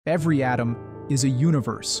Every atom is a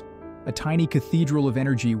universe, a tiny cathedral of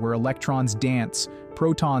energy where electrons dance,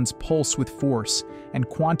 protons pulse with force, and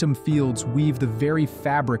quantum fields weave the very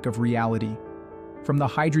fabric of reality. From the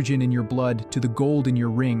hydrogen in your blood to the gold in your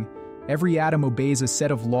ring, every atom obeys a set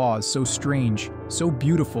of laws so strange, so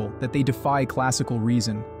beautiful that they defy classical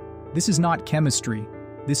reason. This is not chemistry,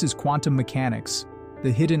 this is quantum mechanics,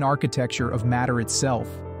 the hidden architecture of matter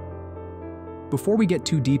itself. Before we get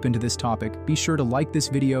too deep into this topic, be sure to like this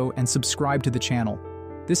video and subscribe to the channel.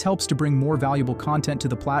 This helps to bring more valuable content to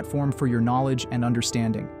the platform for your knowledge and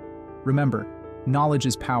understanding. Remember, knowledge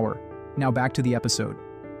is power. Now back to the episode.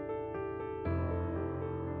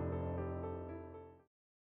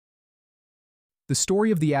 The story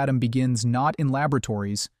of the atom begins not in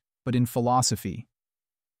laboratories, but in philosophy.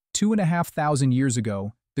 2,500 years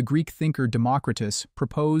ago, the Greek thinker Democritus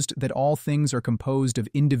proposed that all things are composed of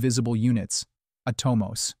indivisible units,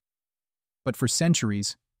 atomos. But for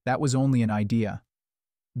centuries, that was only an idea.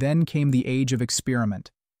 Then came the age of experiment.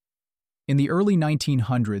 In the early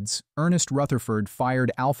 1900s, Ernest Rutherford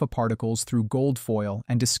fired alpha particles through gold foil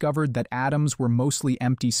and discovered that atoms were mostly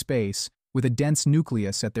empty space with a dense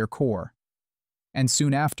nucleus at their core. And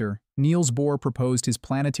soon after, Niels Bohr proposed his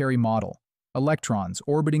planetary model, electrons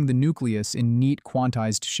orbiting the nucleus in neat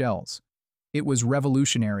quantized shells. It was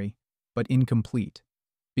revolutionary, but incomplete,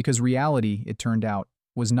 because reality, it turned out,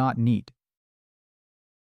 was not neat.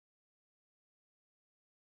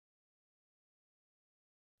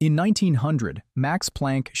 In 1900, Max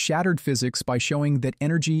Planck shattered physics by showing that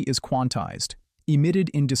energy is quantized, emitted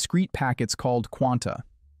in discrete packets called quanta.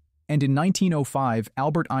 And in 1905,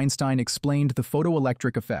 Albert Einstein explained the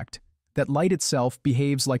photoelectric effect, that light itself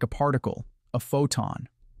behaves like a particle, a photon.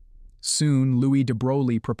 Soon, Louis de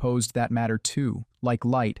Broglie proposed that matter too, like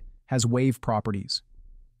light, has wave properties.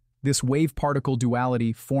 This wave-particle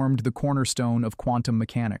duality formed the cornerstone of quantum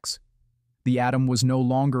mechanics. The atom was no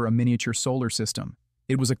longer a miniature solar system.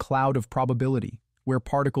 It was a cloud of probability, where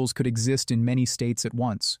particles could exist in many states at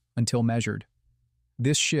once, until measured.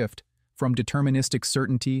 This shift, from deterministic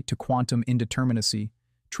certainty to quantum indeterminacy,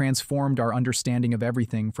 transformed our understanding of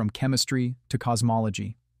everything from chemistry to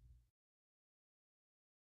cosmology.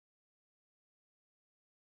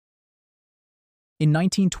 In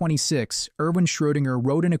 1926, Erwin Schrödinger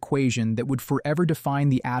wrote an equation that would forever define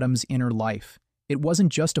the atom's inner life. It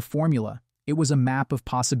wasn't just a formula, it was a map of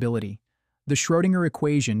possibility. The Schrödinger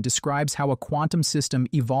equation describes how a quantum system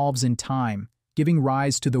evolves in time, giving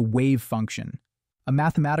rise to the wave function, a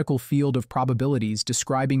mathematical field of probabilities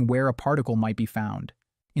describing where a particle might be found.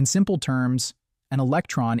 In simple terms, an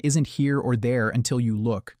electron isn't here or there until you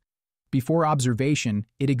look. Before observation,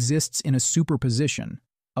 it exists in a superposition,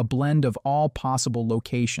 a blend of all possible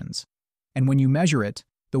locations. And when you measure it,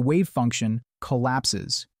 the wave function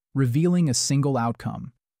collapses, revealing a single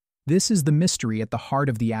outcome. This is the mystery at the heart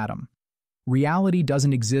of the atom. Reality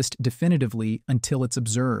doesn't exist definitively until it's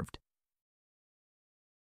observed.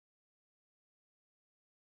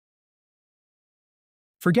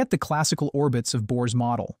 Forget the classical orbits of Bohr's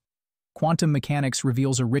model. Quantum mechanics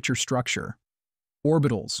reveals a richer structure.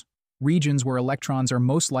 Orbitals, regions where electrons are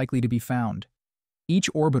most likely to be found. Each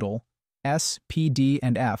orbital, S, P, D,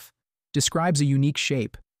 and F, describes a unique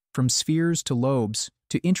shape, from spheres to lobes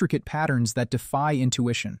to intricate patterns that defy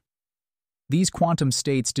intuition. These quantum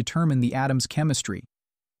states determine the atom's chemistry,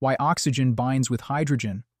 why oxygen binds with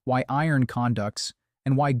hydrogen, why iron conducts,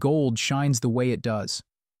 and why gold shines the way it does.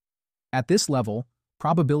 At this level,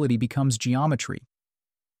 probability becomes geometry.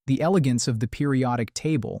 The elegance of the periodic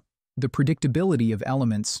table, the predictability of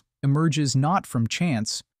elements, emerges not from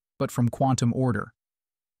chance, but from quantum order.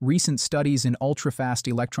 Recent studies in ultrafast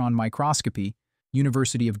electron microscopy,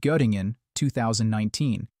 University of Göttingen,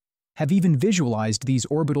 2019, have even visualized these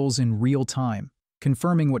orbitals in real time,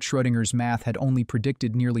 confirming what Schrödinger's math had only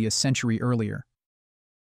predicted nearly a century earlier.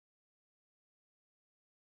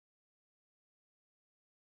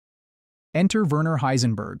 Enter Werner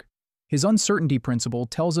Heisenberg. His uncertainty principle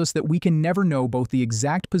tells us that we can never know both the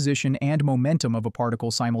exact position and momentum of a particle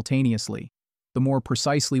simultaneously. The more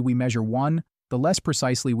precisely we measure one, the less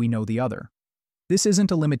precisely we know the other. This isn't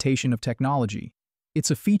a limitation of technology. It's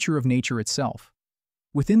a feature of nature itself.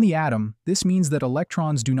 Within the atom, this means that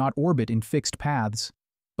electrons do not orbit in fixed paths,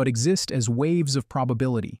 but exist as waves of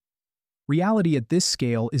probability. Reality at this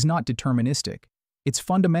scale is not deterministic. It's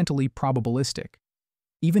fundamentally probabilistic.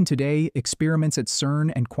 Even today, experiments at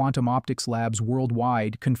CERN and quantum optics labs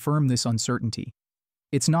worldwide confirm this uncertainty.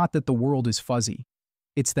 It's not that the world is fuzzy.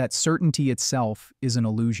 It's that certainty itself is an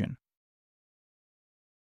illusion.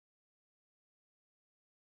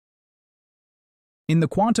 In the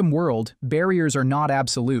quantum world, barriers are not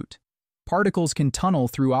absolute. Particles can tunnel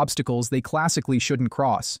through obstacles they classically shouldn't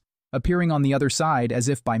cross, appearing on the other side as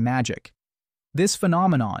if by magic. This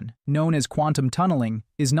phenomenon, known as quantum tunneling,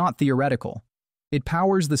 is not theoretical. It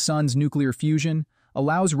powers the sun's nuclear fusion,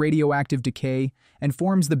 allows radioactive decay, and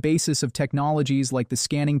forms the basis of technologies like the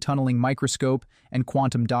scanning tunneling microscope and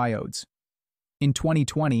quantum diodes. In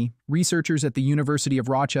 2020, researchers at the University of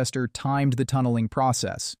Rochester timed the tunneling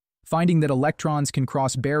process, finding that electrons can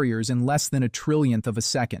cross barriers in less than a trillionth of a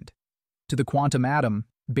second. To the quantum atom,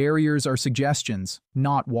 barriers are suggestions,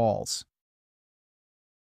 not walls.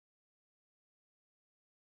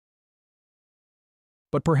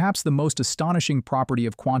 But perhaps the most astonishing property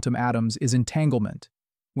of quantum atoms is entanglement.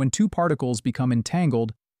 When two particles become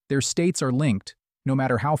entangled, their states are linked, no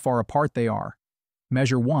matter how far apart they are.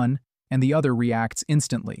 Measure one, and the other reacts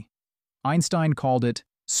instantly. Einstein called it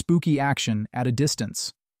spooky action at a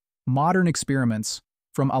distance. Modern experiments,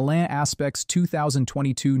 from Alain Aspect's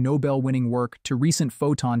 2022 Nobel-winning work to recent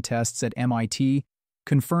photon tests at MIT,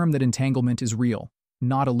 confirm that entanglement is real,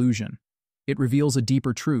 not illusion. It reveals a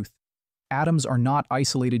deeper truth. Atoms are not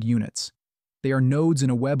isolated units. They are nodes in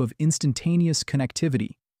a web of instantaneous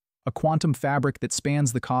connectivity, a quantum fabric that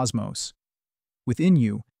spans the cosmos. Within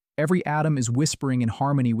you, every atom is whispering in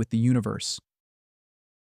harmony with the universe.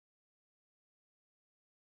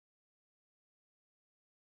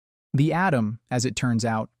 The atom, as it turns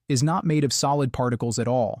out, is not made of solid particles at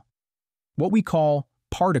all. What we call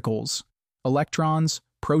particles, electrons,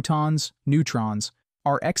 protons, neutrons,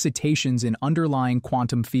 are excitations in underlying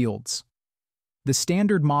quantum fields. The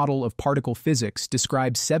standard model of particle physics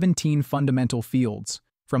describes 17 fundamental fields,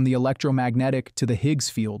 from the electromagnetic to the Higgs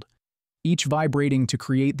field, each vibrating to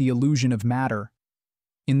create the illusion of matter.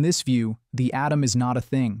 In this view, the atom is not a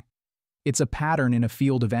thing. It's a pattern in a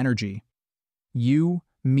field of energy. You,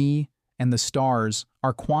 me, and the stars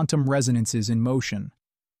are quantum resonances in motion.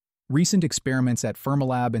 Recent experiments at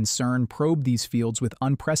Fermilab and CERN probed these fields with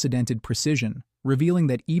unprecedented precision, revealing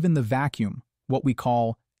that even the vacuum, what we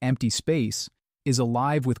call empty space, is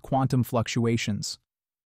alive with quantum fluctuations.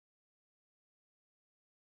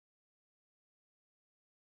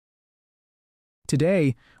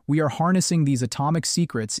 Today, we are harnessing these atomic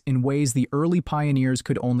secrets in ways the early pioneers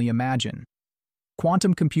could only imagine.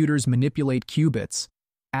 Quantum computers manipulate qubits,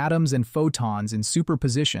 atoms and photons in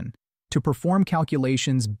superposition, to perform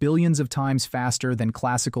calculations billions of times faster than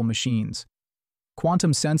classical machines.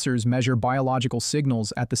 Quantum sensors measure biological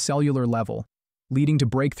signals at the cellular level, leading to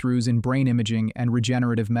breakthroughs in brain imaging and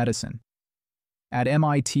regenerative medicine. At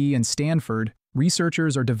MIT and Stanford,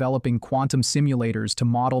 researchers are developing quantum simulators to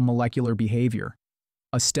model molecular behavior,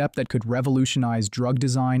 a step that could revolutionize drug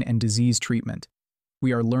design and disease treatment.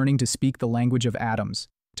 We are learning to speak the language of atoms,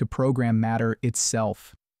 to program matter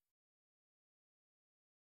itself.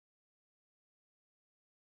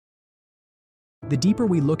 The deeper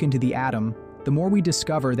we look into the atom, the more we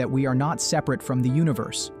discover that we are not separate from the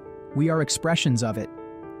universe. We are expressions of it.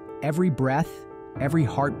 Every breath, every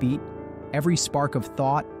heartbeat, every spark of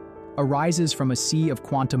thought arises from a sea of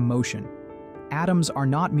quantum motion. Atoms are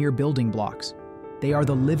not mere building blocks. They are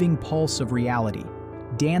the living pulse of reality,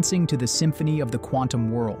 dancing to the symphony of the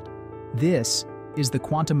quantum world. This is the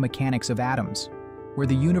quantum mechanics of atoms, where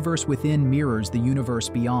the universe within mirrors the universe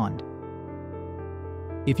beyond.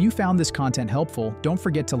 If you found this content helpful, don't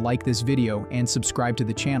forget to like this video and subscribe to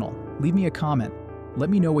the channel. Leave me a comment.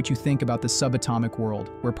 Let me know what you think about the subatomic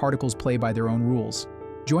world, where particles play by their own rules.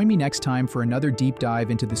 Join me next time for another deep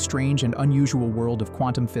dive into the strange and unusual world of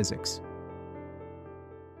quantum physics.